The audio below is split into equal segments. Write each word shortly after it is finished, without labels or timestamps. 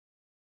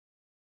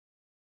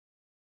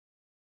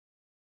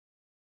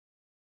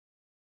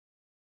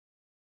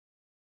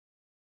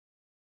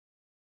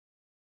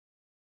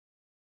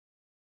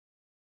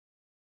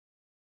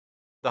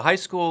The high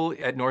school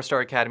at North Star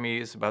Academy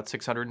is about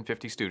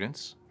 650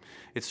 students.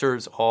 It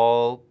serves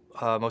all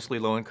mostly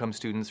low-income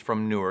students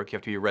from Newark. You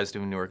have to be a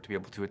resident of Newark to be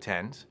able to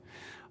attend.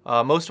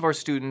 Most of our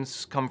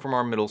students come from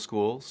our middle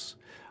schools,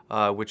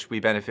 which we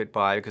benefit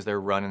by because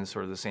they're run in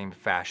sort of the same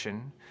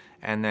fashion.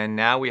 And then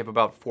now we have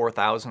about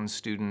 4,000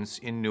 students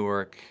in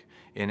Newark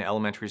in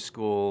elementary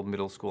school,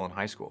 middle school, and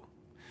high school.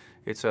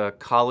 It's a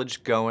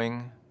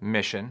college-going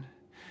mission.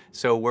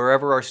 So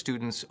wherever our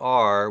students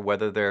are,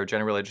 whether they're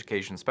general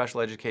education,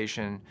 special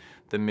education,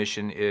 the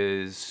mission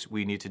is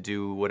we need to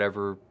do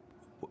whatever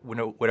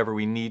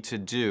we need to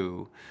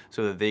do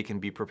so that they can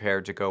be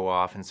prepared to go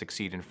off and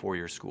succeed in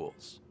four-year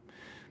schools.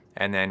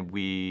 And then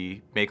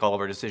we make all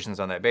of our decisions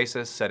on that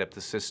basis, set up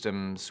the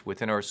systems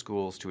within our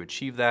schools to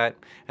achieve that,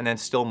 and then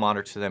still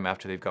monitor them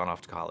after they've gone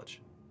off to college.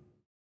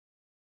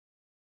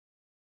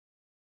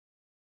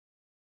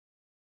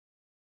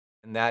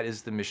 And that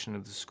is the mission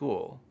of the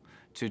school,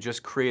 to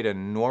just create a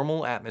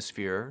normal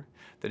atmosphere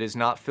that is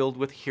not filled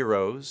with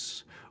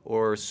heroes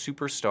or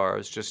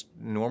superstars, just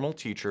normal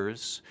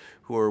teachers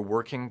who are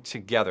working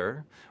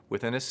together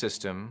within a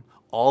system,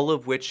 all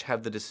of which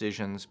have the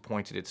decisions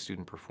pointed at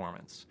student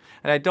performance.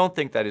 And I don't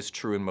think that is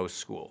true in most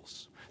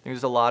schools. I think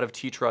there's a lot of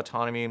teacher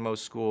autonomy in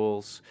most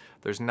schools.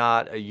 There's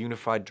not a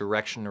unified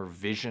direction or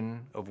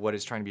vision of what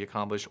is trying to be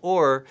accomplished,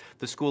 or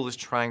the school is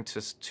trying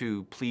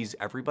to please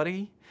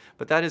everybody.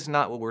 But that is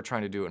not what we're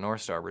trying to do at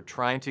North Star. We're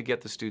trying to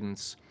get the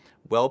students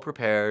well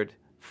prepared,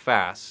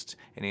 fast,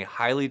 in a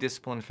highly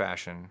disciplined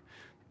fashion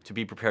to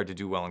be prepared to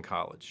do well in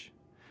college.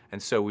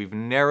 And so we've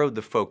narrowed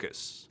the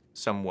focus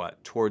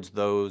somewhat towards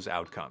those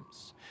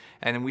outcomes.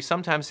 And then we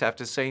sometimes have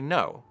to say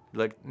no.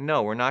 Like,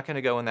 no, we're not going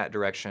to go in that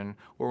direction,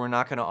 or we're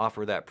not going to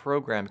offer that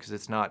program because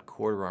it's not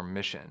core to our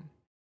mission.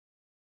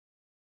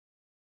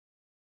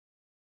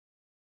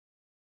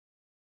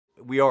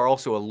 We are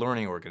also a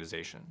learning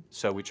organization,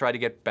 so we try to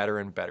get better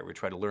and better. We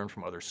try to learn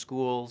from other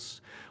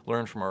schools,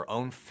 learn from our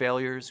own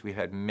failures. We've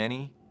had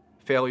many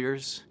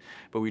failures,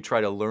 but we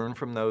try to learn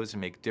from those and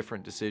make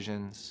different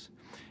decisions,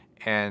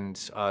 and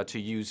to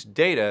use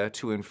data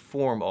to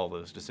inform all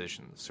those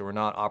decisions. So we're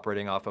not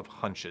operating off of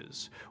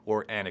hunches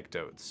or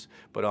anecdotes,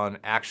 but on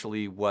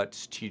actually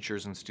what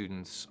teachers and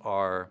students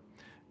are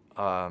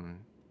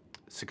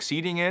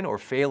succeeding in or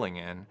failing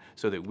in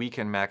so that we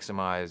can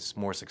maximize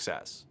more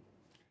success.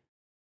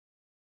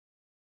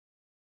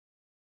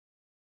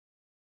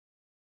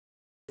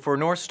 For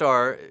North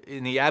Star,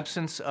 in the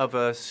absence of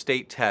a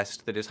state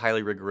test that is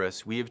highly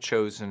rigorous, we have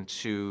chosen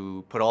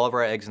to put all of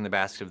our eggs in the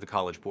basket of the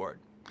College Board.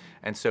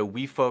 And so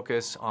we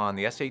focus on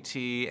the SAT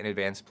and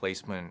advanced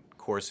placement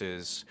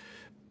courses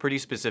pretty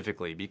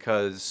specifically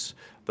because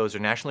those are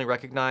nationally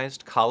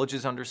recognized,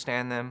 colleges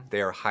understand them,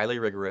 they are highly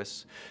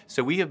rigorous.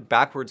 So we have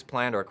backwards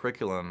planned our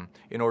curriculum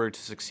in order to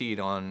succeed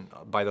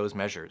by those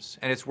measures.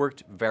 And it's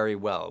worked very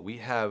well. We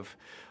have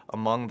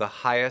among the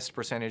highest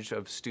percentage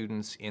of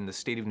students in the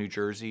state of New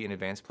Jersey in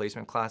advanced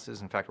placement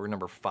classes. In fact, we're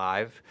number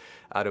 5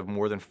 out of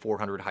more than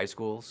 400 high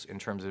schools in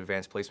terms of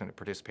advanced placement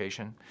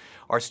participation.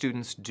 Our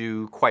students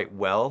do quite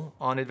well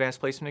on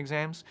advanced placement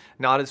exams,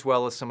 not as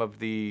well as some of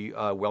the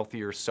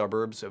wealthier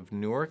suburbs of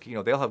Newark. You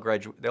know,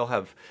 they'll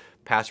have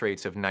pass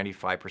rates of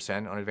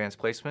 95% on advanced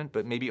placement,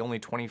 but maybe only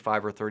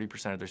 25 or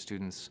 30% of their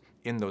students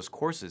in those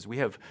courses. We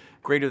have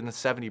greater than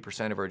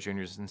 70% of our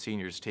juniors and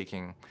seniors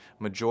taking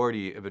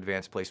majority of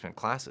advanced placement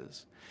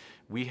classes.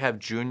 We have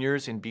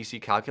juniors in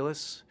BC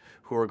Calculus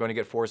who are going to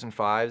get 4s and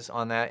 5s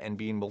on that and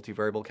be in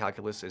multivariable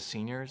calculus as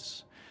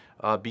seniors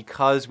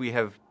because we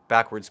have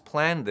backwards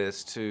planned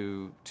this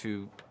to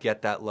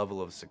get that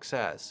level of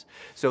success.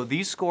 So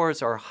these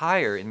scores are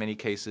higher in many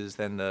cases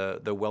than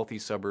the wealthy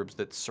suburbs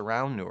that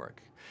surround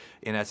Newark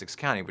in Essex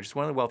County, which is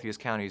one of the wealthiest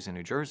counties in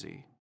New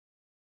Jersey.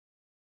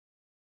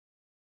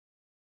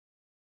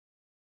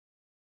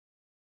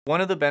 One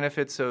of the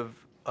benefits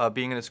of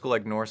being in a school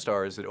like North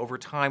Star is that over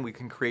time we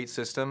can create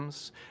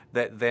systems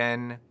that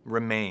then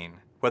remain.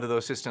 Whether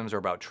those systems are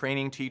about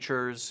training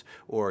teachers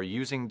or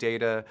using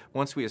data,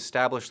 once we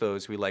establish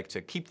those, we like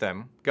to keep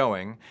them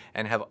going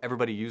and have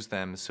everybody use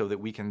them so that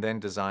we can then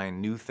design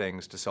new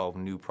things to solve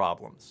new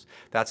problems.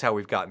 That's how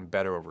we've gotten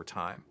better over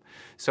time.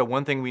 So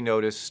one thing we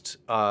noticed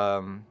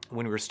when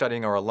we were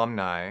studying our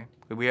alumni,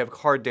 we have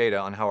hard data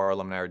on how our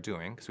alumni are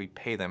doing because we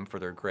pay them for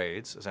their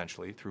grades,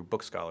 essentially, through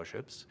book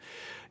scholarships,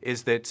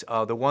 is that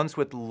the ones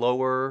with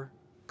lower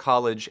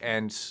college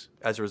and,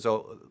 as a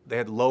result, they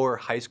had lower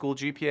high school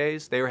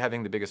GPAs, they were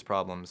having the biggest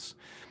problems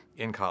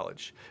in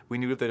college. We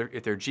knew that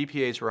if their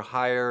GPAs were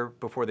higher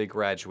before they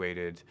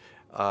graduated,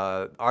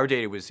 our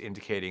data was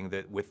indicating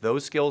that with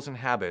those skills and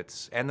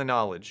habits and the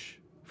knowledge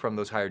from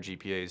those higher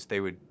GPAs, they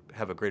would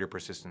have a greater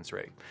persistence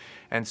rate.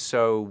 And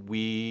so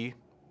we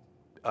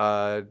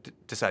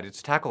decided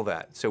to tackle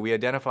that. So we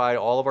identified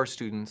all of our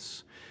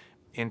students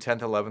in 10th,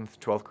 11th,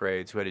 12th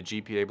grades who had a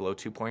GPA below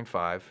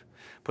 2.5,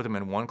 put them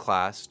in one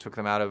class, took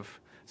them out of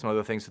some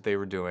other things that they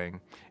were doing,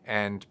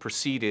 and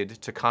proceeded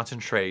to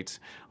concentrate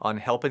on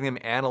helping them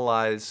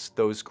analyze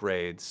those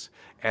grades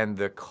and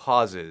the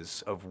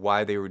causes of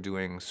why they were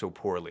doing so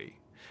poorly.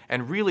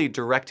 and really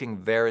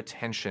directing their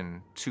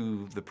attention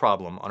to the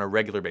problem on a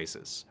regular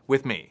basis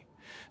with me.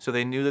 So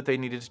they knew that they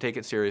needed to take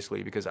it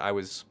seriously because I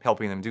was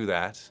helping them do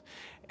that.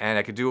 And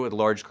I could do it with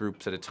large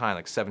groups at a time,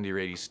 like 70 or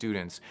 80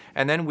 students.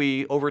 And then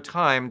we, over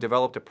time,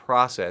 developed a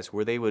process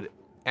where they would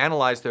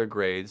analyze their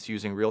grades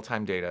using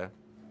real-time data,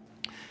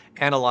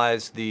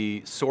 analyze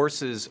the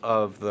sources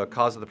of the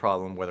cause of the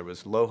problem, whether it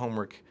was low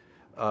homework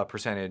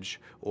percentage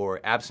or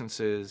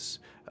absences,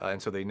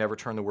 and so they never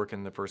turned the work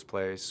in the first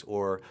place,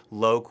 or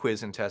low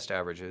quiz and test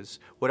averages,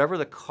 whatever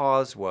the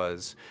cause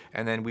was,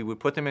 and then we would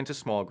put them into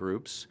small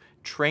groups,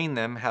 train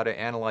them how to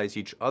analyze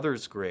each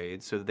other's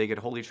grades so that they could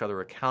hold each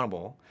other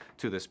accountable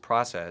to this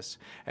process,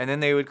 and then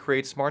they would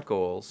create SMART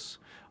goals,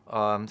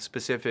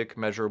 specific,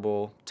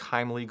 measurable,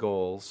 timely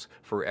goals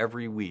for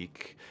every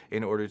week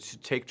in order to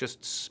take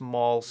just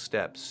small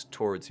steps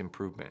towards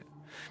improvement.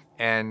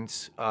 And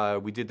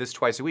we did this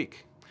twice a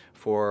week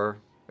for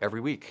every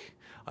week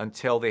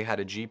until they had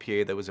a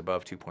GPA that was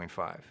above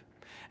 2.5.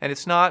 And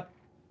it's not,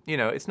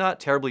 it's not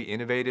terribly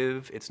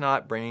innovative. It's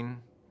not brain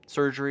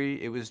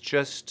surgery. It was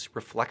just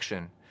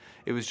reflection.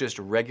 It was just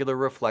regular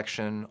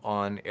reflection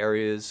on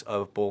areas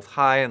of both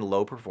high and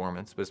low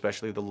performance, but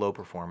especially the low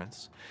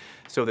performance,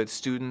 so that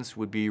students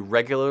would be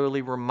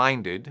regularly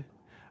reminded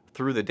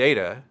through the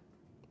data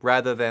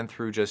rather than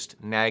through just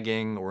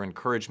nagging or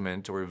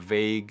encouragement or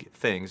vague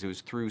things. It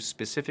was through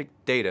specific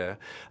data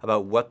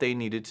about what they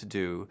needed to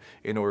do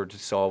in order to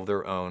solve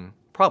their own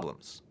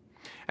problems.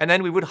 And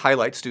then we would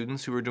highlight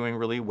students who were doing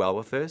really well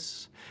with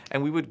this,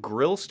 and we would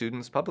grill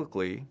students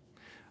publicly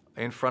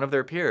in front of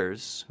their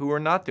peers who were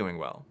not doing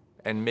well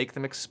and make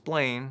them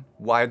explain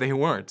why they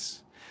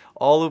weren't,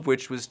 all of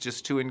which was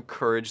just to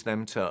encourage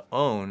them to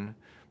own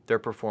their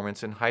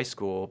performance in high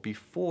school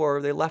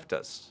before they left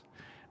us.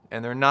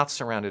 And they're not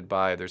surrounded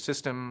by their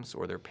systems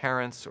or their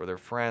parents or their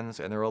friends,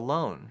 and they're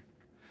alone.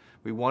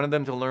 We wanted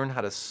them to learn how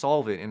to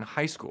solve it in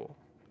high school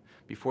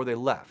before they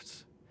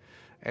left.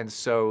 And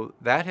so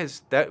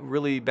that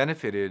really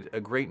benefited a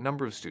great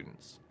number of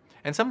students.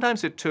 And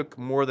sometimes it took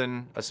more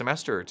than a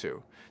semester or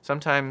two.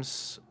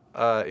 Sometimes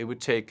it would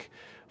take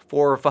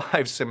 4 or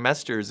 5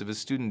 semesters of a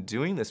student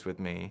doing this with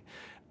me.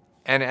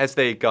 And as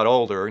they got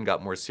older and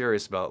got more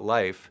serious about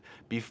life,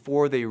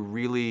 before they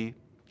really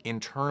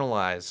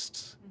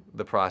internalized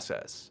the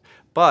process.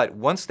 But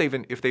once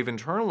if they've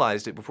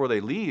internalized it before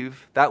they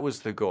leave, that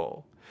was the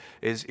goal.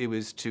 It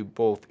was to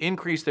both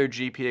increase their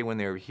GPA when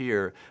they were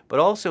here,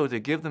 but also to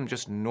give them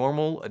just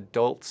normal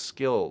adult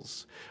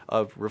skills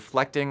of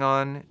reflecting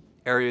on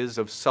areas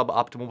of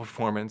suboptimal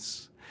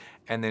performance,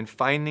 and then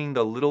finding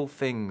the little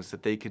things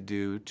that they could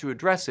do to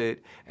address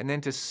it, and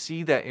then to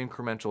see that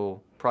incremental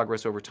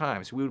progress over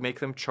time. So we would make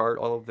them chart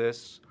all of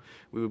this.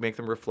 We would make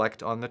them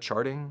reflect on the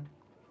charting.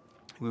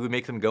 We would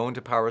make them go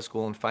into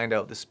PowerSchool and find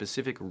out the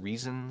specific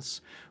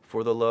reasons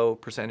for the low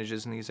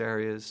percentages in these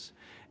areas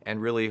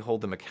and really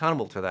hold them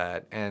accountable to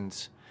that.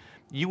 And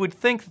you would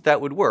think that that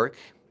would work,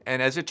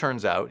 and as it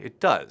turns out, it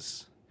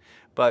does.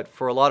 But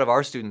for a lot of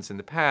our students in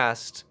the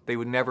past, they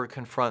would never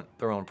confront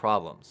their own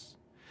problems.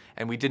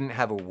 And we didn't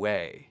have a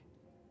way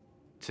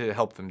to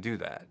help them do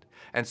that.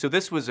 And so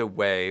this was a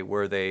way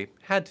where they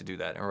had to do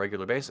that on a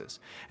regular basis.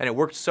 And it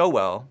worked so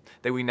well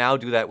that we now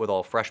do that with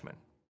all freshmen.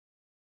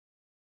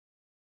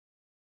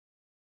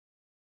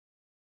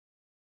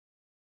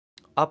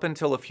 Up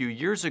until a few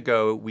years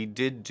ago, we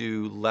did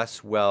do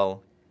less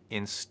well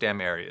in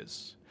STEM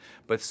areas.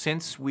 But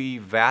since we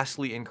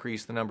vastly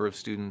increased the number of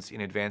students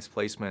in advanced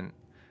placement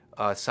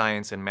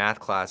science and math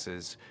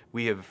classes,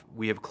 we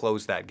have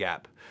closed that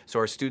gap. So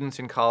our students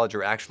in college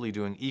are actually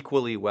doing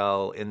equally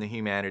well in the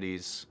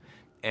humanities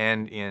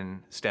and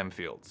in STEM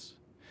fields.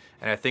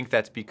 And I think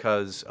that's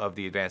because of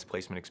the advanced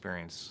placement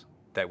experience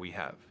that we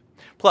have.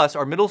 Plus,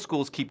 our middle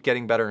schools keep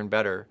getting better and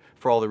better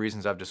for all the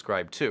reasons I've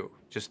described too.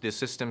 Just the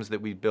systems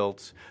that we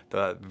built,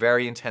 the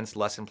very intense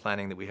lesson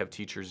planning that we have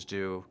teachers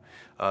do,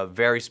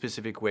 very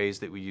specific ways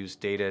that we use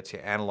data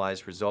to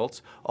analyze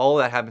results. All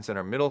of that happens in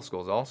our middle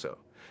schools also.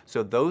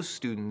 So those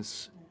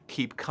students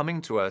keep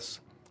coming to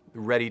us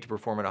ready to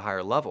perform at a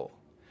higher level.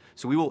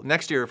 So we will,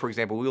 next year, for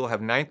example, we will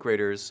have ninth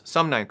graders,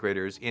 some ninth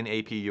graders in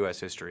AP US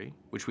History,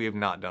 which we have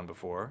not done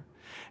before.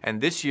 And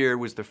this year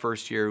was the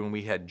first year when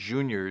we had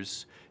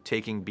juniors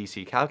taking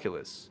BC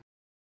Calculus.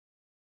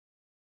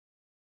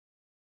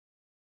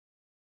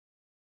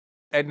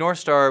 At North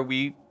Star,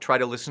 we try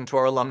to listen to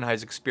our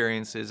alumni's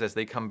experiences as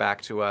they come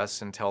back to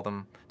us and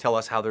tell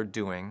us how they're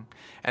doing.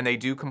 And they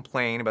do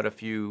complain about a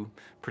few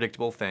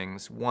predictable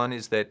things. One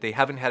is that they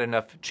haven't had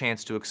enough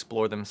chance to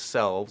explore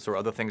themselves or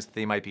other things that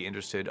they might be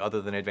interested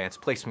other than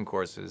advanced placement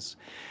courses.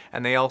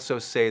 And they also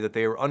say that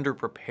they are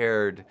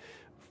underprepared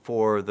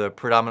for the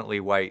predominantly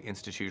white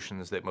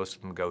institutions that most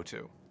of them go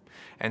to.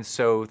 And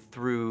so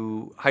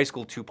through High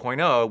School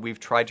 2.0, we've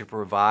tried to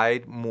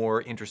provide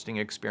more interesting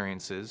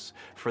experiences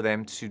for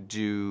them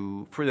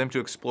to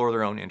explore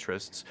their own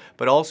interests,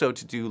 but also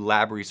to do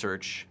lab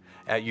research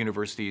at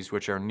universities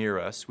which are near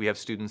us. We have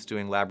students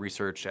doing lab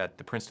research at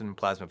the Princeton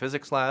Plasma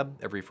Physics Lab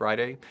every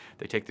Friday.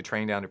 They take the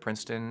train down to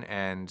Princeton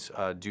and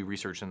do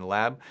research in the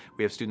lab.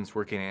 We have students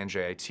working at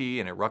NJIT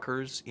and at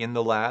Rutgers in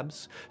the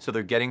labs. So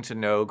they're getting to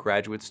know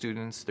graduate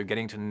students, they're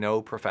getting to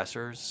know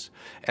professors.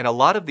 And a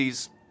lot of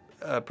these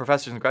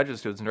professors and graduate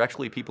students are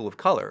actually people of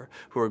color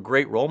who are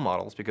great role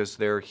models because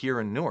they're here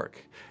in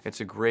Newark.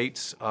 It's a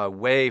great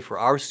way for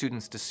our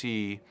students to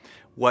see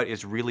what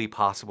is really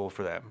possible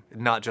for them,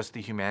 not just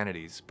the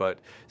humanities, but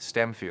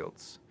STEM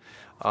fields.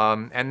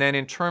 And then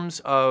in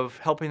terms of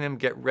helping them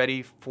get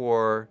ready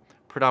for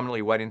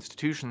predominantly white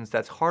institutions,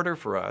 that's harder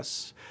for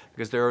us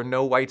because there are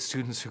no white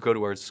students who go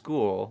to our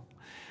school.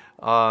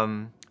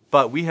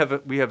 But we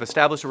have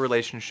established a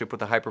relationship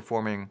with a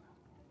high-performing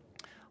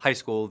high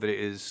school that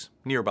is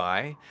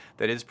nearby,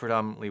 that is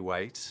predominantly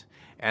white,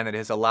 and that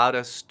has allowed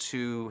us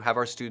to have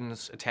our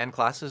students attend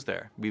classes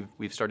there.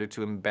 We've started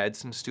to embed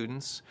some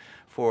students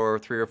for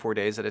 3 or 4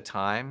 days at a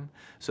time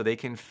so they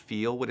can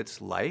feel what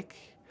it's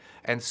like.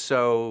 And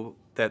so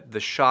that the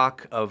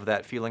shock of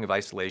that feeling of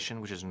isolation,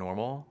 which is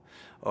normal,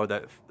 or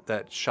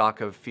that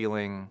shock of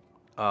feeling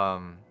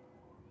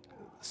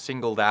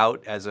singled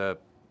out as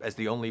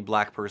the only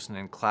black person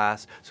in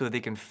class, so that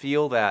they can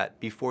feel that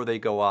before they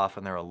go off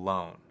and they're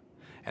alone.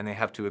 And they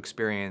have to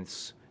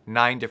experience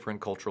 9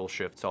 different cultural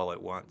shifts all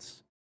at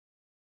once.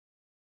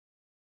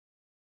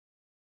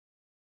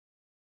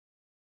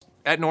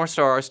 At North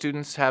Star, our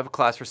students have a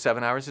class for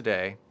 7 hours a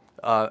day,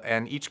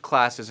 and each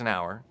class is an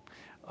hour.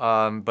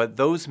 But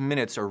those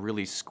minutes are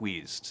really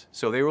squeezed.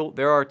 So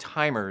there are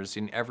timers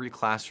in every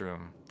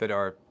classroom that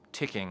are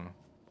ticking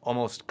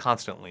almost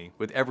constantly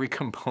with every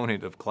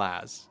component of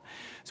class.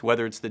 So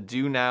whether it's the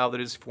do now that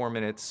is 4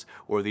 minutes,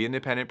 or the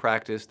independent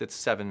practice that's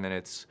 7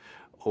 minutes,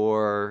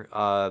 or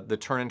the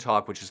turn and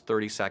talk, which is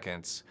 30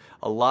 seconds.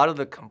 A lot of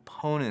the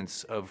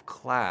components of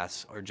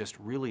class are just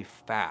really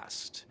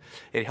fast.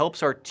 It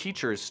helps our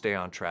teachers stay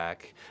on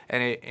track,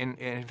 and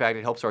in fact,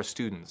 it helps our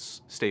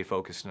students stay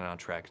focused and on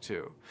track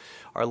too.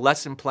 Our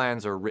lesson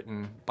plans are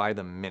written by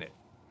the minute.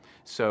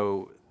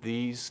 So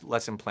these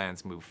lesson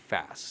plans move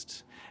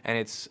fast. And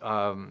it's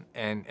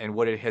and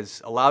what it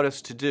has allowed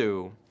us to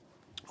do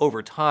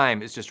over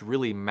time is just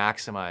really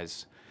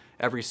maximize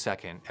every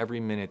second, every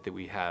minute that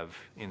we have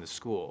in the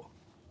school.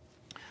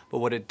 But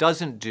what it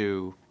doesn't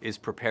do is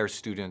prepare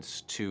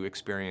students to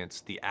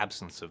experience the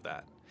absence of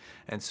that.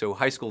 And so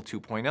High School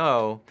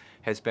 2.0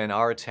 has been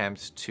our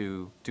attempt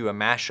to do a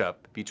mashup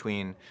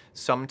between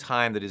some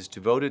time that is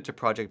devoted to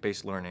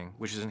project-based learning,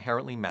 which is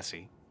inherently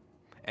messy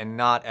and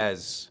not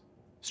as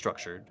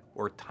structured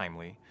or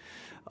timely,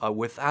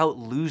 without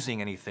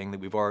losing anything that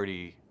we've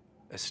already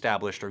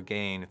established or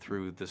gained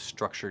through the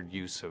structured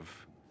use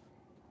of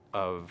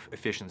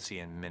efficiency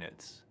in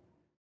minutes.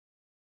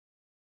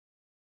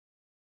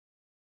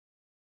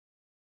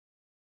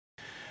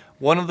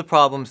 One of the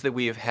problems that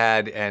we have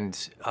had and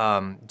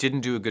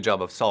didn't do a good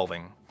job of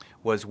solving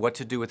was what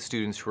to do with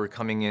students who are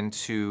coming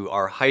into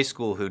our high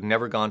school who'd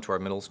never gone to our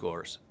middle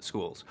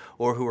schools,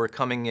 or who are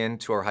coming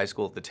into our high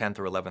school at the 10th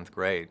or 11th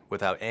grade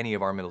without any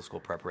of our middle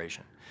school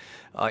preparation.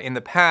 In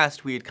the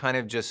past, we had kind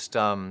of just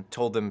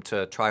told them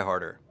to try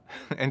harder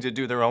and to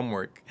do their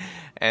homework,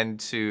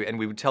 and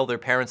we would tell their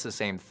parents the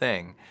same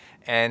thing.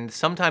 And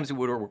sometimes it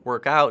would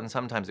work out and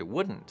sometimes it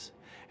wouldn't.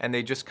 And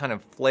they just kind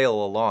of flail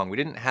along. We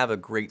didn't have a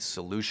great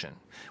solution.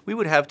 We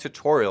would have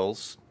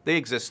tutorials. They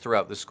exist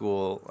throughout the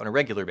school on a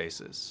regular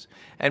basis.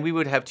 And we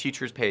would have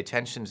teachers pay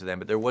attention to them,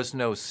 but there was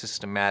no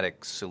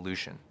systematic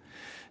solution.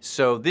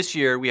 So this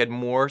year we had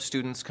more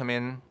students come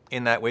in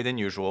that way than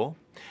usual.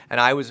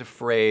 And I was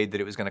afraid that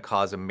it was going to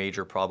cause a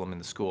major problem in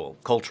the school,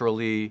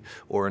 culturally,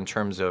 or in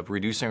terms of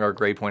reducing our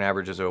grade point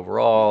averages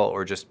overall,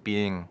 or just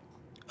being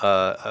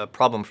a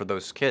problem for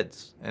those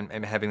kids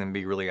and having them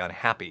be really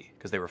unhappy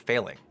because they were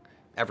failing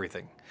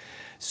everything.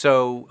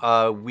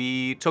 So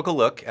we took a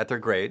look at their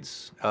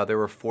grades. There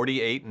were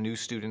 48 new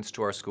students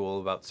to our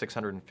school, about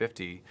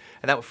 650,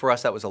 and for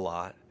us that was a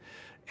lot.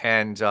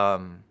 And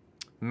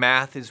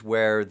math is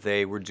where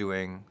they were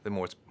doing the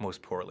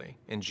most poorly,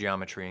 in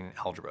geometry and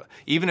algebra.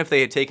 Even if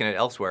they had taken it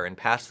elsewhere and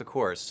passed the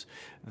course,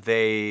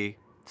 they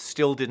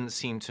still didn't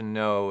seem to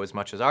know as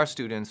much as our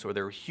students, or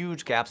there were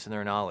huge gaps in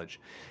their knowledge.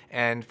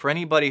 And for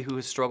anybody who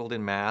has struggled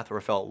in math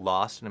or felt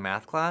lost in a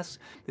math class,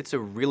 it's a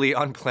really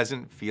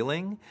unpleasant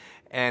feeling.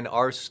 And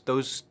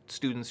those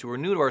students who were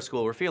new to our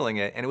school were feeling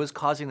it, and it was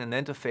causing them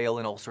then to fail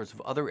in all sorts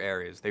of other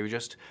areas. They were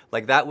just,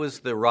 like, that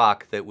was the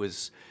rock that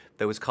was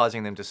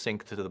causing them to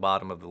sink to the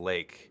bottom of the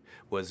lake,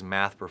 was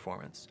math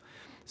performance.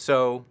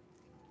 So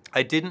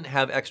I didn't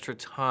have extra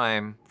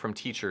time from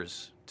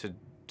teachers to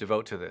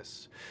devote to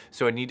this.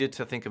 So I needed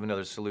to think of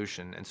another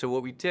solution. And so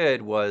what we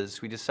did was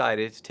we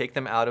decided to take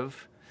them out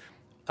of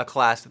a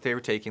class that they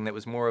were taking that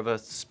was more of a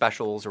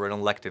specials or an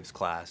electives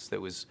class that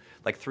was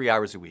like 3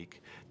 hours a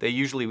week. They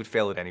usually would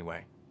fail it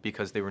anyway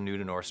because they were new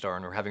to North Star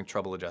and were having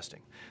trouble adjusting.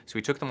 So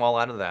we took them all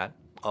out of that.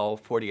 all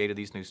 48 of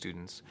these new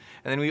students.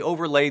 And then we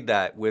overlaid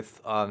that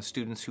with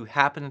students who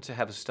happened to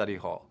have a study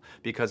hall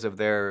because of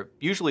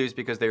usually it's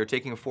because they were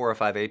taking 4 or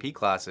 5 AP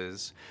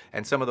classes,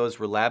 and some of those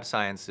were lab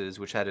sciences,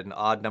 which had an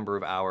odd number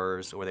of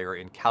hours, or they were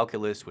in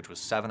calculus, which was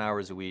 7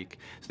 hours a week.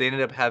 So they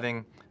ended up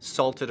having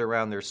salted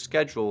around their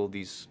schedule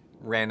these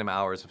random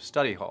hours of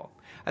study hall.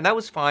 And that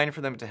was fine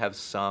for them to have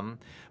some,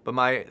 but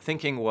my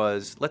thinking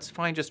was, let's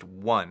find just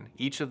one.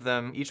 Each of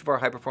our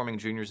high-performing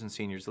juniors and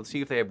seniors, let's see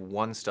if they have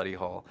one study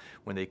hall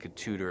when they could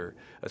tutor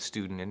a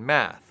student in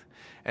math.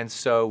 And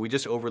so we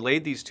just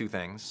overlaid these two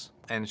things,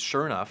 and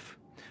sure enough,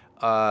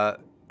 at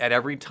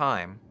every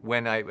time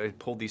when I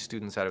pulled these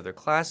students out of their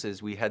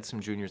classes, we had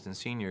some juniors and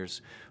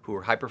seniors who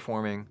were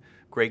high-performing,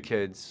 great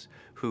kids,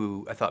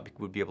 who I thought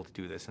would be able to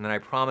do this. And then I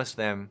promised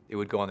them it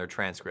would go on their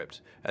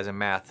transcript as a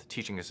math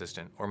teaching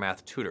assistant or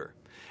math tutor.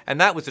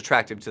 And that was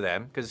attractive to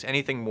them, because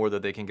anything more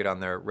that they can get on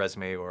their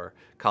resume or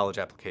college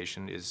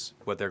application is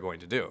what they're going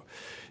to do.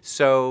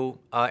 So,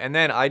 and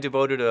then I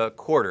devoted a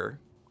quarter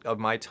of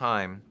my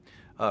time,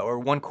 or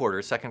one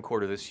quarter, second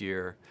quarter this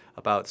year,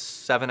 about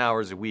 7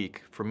 hours a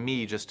week for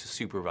me just to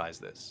supervise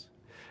this.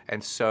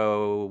 And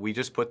so we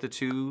just put the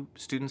two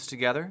students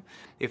together.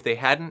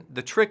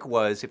 The trick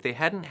was, if they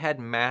hadn't had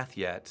math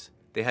yet,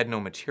 they had no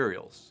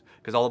materials,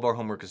 because all of our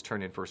homework is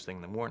turned in first thing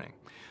in the morning.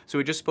 So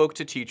we just spoke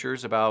to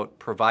teachers about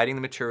providing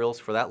the materials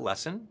for that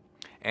lesson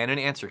and an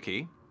answer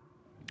key,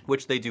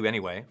 which they do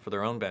anyway for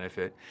their own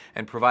benefit,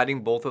 and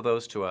providing both of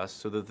those to us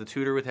so that the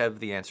tutor would have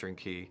the answering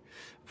key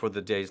for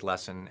the day's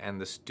lesson and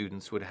the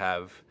students would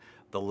have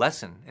the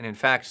lesson. And in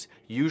fact,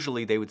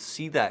 usually they would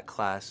see that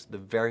class the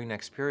very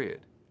next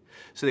period.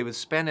 So they would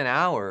spend an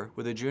hour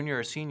with a junior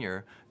or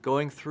senior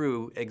going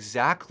through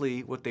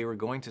exactly what they were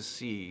going to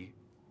see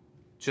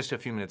just a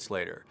few minutes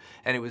later.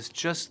 And it was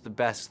just the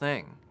best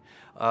thing.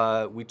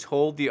 We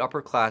told the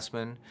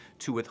upperclassmen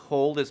to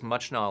withhold as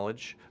much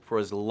knowledge for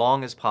as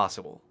long as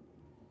possible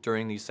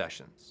during these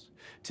sessions,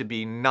 to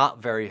be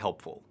not very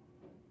helpful.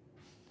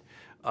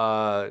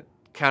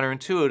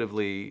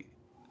 Counterintuitively,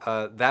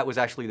 that was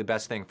actually the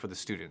best thing for the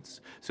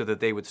students, so that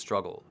they would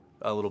struggle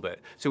a little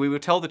bit. So we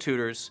would tell the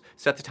tutors,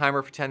 set the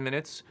timer for 10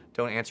 minutes,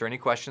 don't answer any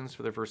questions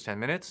for the first 10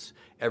 minutes,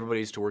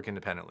 everybody's to work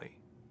independently.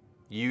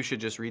 You should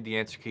just read the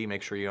answer key,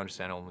 make sure you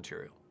understand all the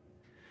material.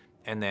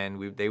 And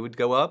then they would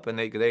go up, and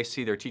they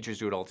see their teachers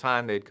do it all the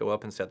time. They'd go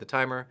up and set the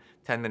timer,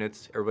 10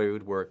 minutes, everybody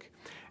would work.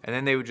 And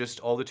then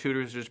all the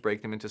tutors would just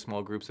break them into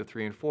small groups of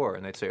 3 and 4,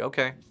 and they'd say,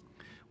 okay,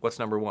 what's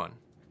number 1?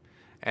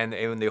 And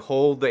they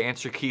hold the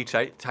answer key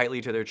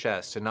tightly to their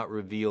chest and not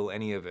reveal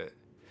any of it.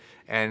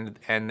 And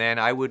then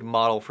I would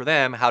model for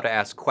them how to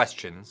ask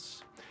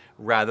questions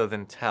rather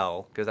than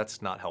tell, because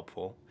that's not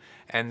helpful.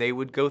 And they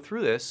would go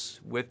through this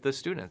with the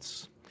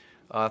students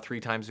 3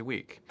 times a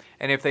week.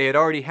 And if they had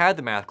already had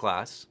the math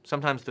class,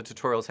 sometimes the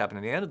tutorials happen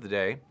at the end of the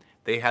day,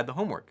 they had the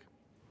homework.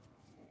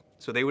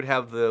 So they would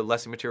have the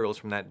lesson materials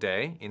from that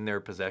day in their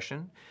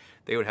possession.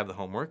 They would have the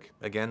homework.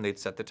 Again, they'd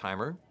set the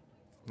timer,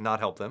 not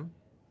help them.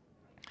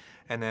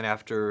 And then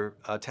after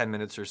 10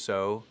 minutes or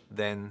so,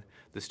 then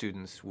the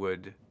students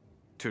would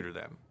tutor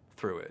them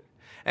through it.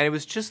 And it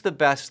was just the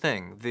best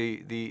thing.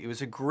 It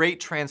was a great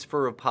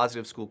transfer of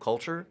positive school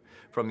culture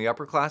from the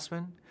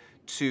upperclassmen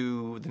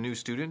to the new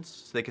students,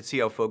 so they could see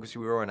how focused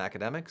we were on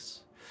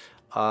academics.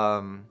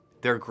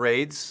 Their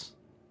grades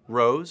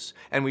rose,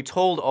 and we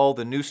told all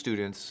the new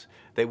students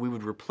that we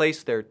would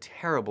replace their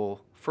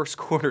terrible first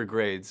quarter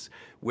grades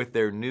with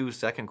their new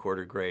second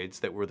quarter grades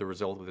that were the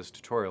result of this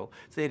tutorial.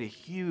 So they had a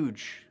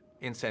huge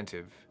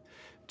incentive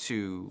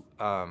to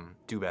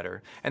do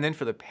better. And then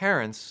for the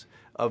parents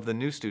of the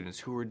new students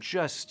who were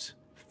just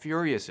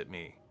furious at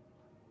me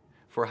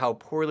for how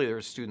poorly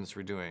their students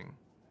were doing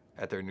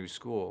at their new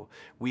school,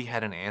 we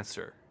had an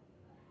answer.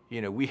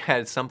 You know, we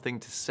had something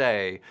to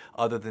say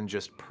other than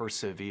just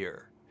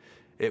persevere.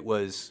 It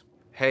was,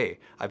 hey,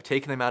 I've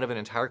taken them out of an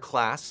entire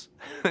class,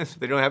 so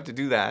they don't have to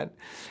do that,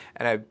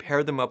 and I've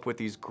paired them up with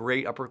these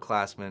great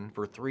upperclassmen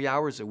for 3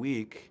 hours a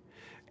week,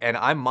 and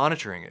I'm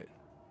monitoring it.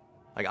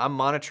 Like, I'm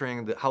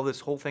monitoring how this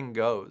whole thing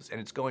goes, and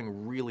it's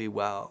going really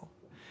well.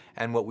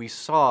 And what we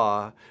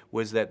saw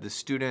was that the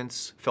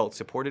students felt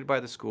supported by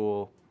the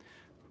school.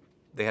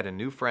 They had a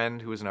new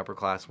friend who was an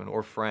upperclassman,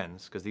 or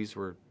friends, because these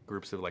were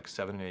groups of like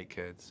 7 and 8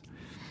 kids.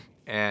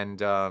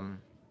 And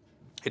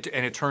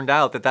it turned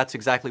out that that's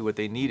exactly what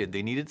they needed.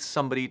 They needed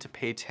somebody to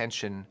pay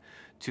attention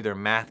to their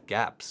math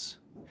gaps.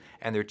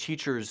 And their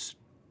teachers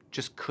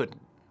just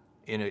couldn't.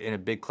 In a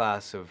big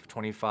class of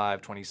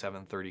 25,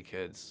 27, 30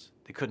 kids,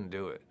 they couldn't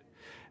do it.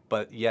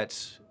 But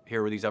yet,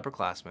 here were these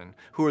upperclassmen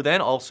who then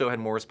also had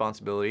more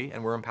responsibility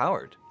and were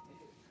empowered.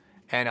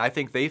 And I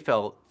think they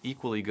felt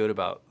equally good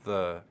about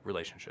the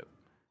relationship.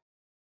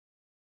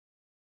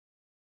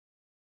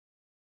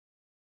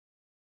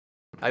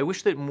 I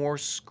wish that more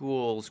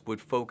schools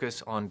would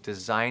focus on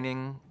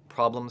designing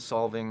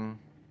problem-solving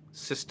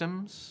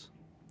systems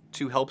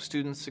to help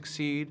students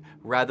succeed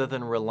rather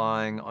than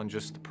relying on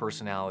just the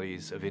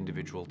personalities of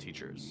individual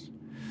teachers.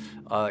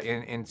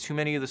 In too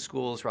many of the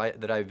schools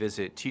that I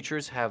visit,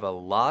 teachers have a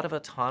lot of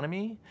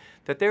autonomy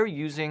that they're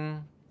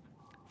using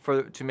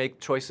to make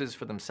choices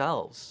for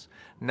themselves,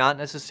 not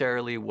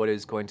necessarily what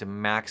is going to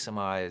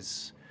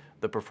maximize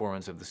the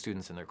performance of the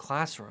students in their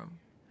classroom.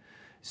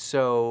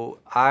 So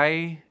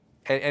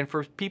and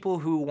for people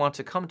who want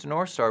to come to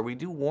North Star, we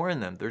do warn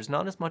them, there's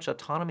not as much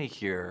autonomy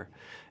here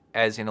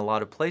as in a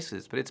lot of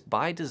places, but it's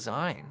by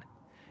design.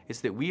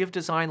 It's that we have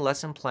designed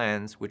lesson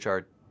plans which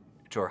are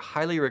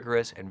highly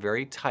rigorous and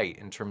very tight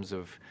in terms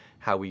of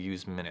how we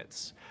use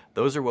minutes.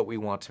 Those are what we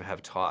want to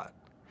have taught.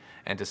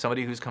 And to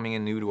somebody who's coming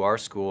in new to our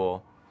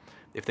school,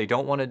 if they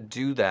don't want to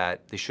do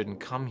that, they shouldn't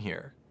come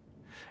here.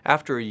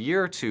 After a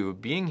year or two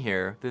of being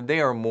here, then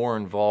they are more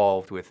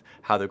involved with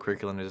how the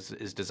curriculum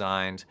is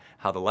designed,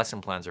 how the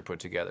lesson plans are put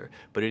together.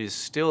 But it is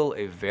still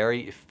a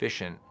very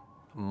efficient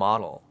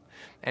model.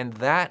 And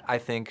that, I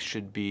think,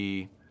 should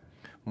be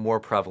more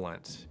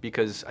prevalent,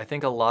 because I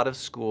think a lot of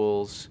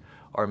schools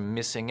are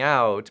missing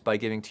out by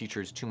giving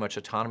teachers too much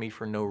autonomy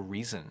for no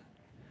reason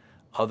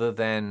other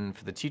than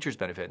for the teacher's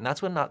benefit. And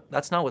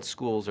that's not what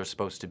schools are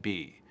supposed to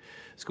be.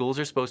 Schools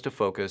are supposed to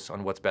focus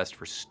on what's best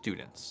for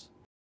students.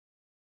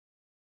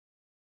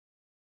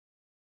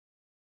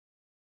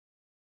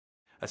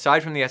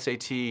 Aside from the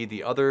SAT,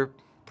 the other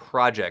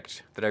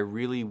project that I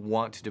really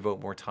want to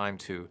devote more time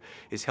to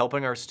is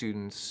helping our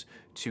students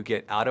to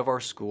get out of our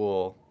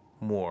school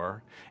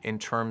more in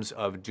terms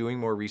of doing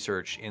more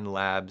research in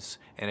labs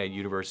and at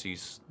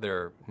universities that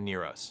are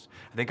near us.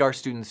 I think our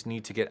students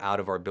need to get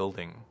out of our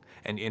building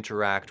and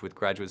interact with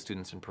graduate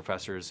students and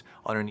professors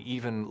on an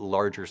even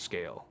larger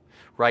scale.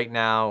 Right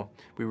now,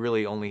 we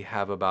really only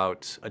have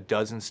about a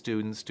dozen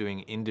students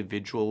doing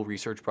individual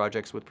research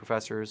projects with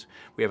professors.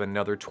 We have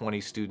another 20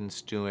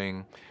 students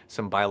doing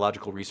some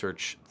biological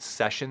research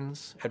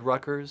sessions at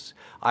Rutgers.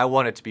 I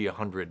want it to be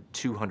 100,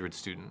 200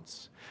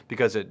 students.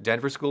 Because at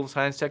Denver School of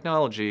Science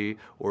Technology,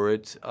 or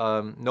at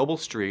Noble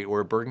Street,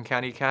 or Bergen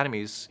County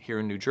Academies here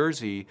in New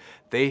Jersey,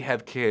 they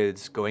have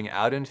kids going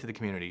out into the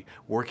community,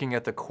 working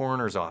at the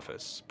coroner's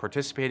office,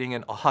 participating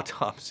in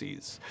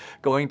autopsies,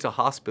 going to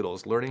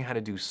hospitals, learning how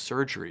to do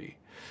surgery,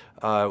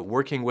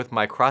 working with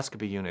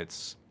microscopy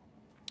units,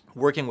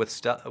 working with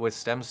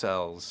stem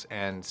cells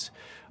and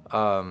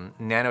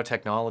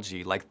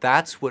nanotechnology. Like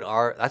that's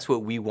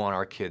what we want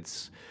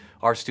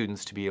our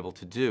students to be able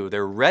to do.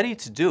 They're ready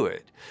to do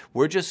it.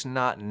 We're just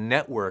not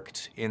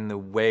networked in the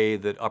way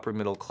that upper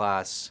middle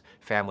class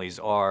families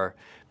are,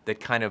 that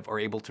kind of are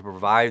able to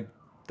provide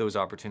those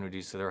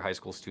opportunities to their high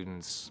school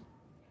students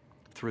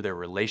through their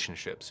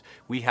relationships.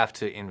 We have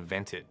to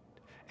invent it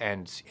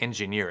and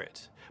engineer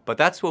it. But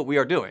that's what we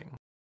are doing.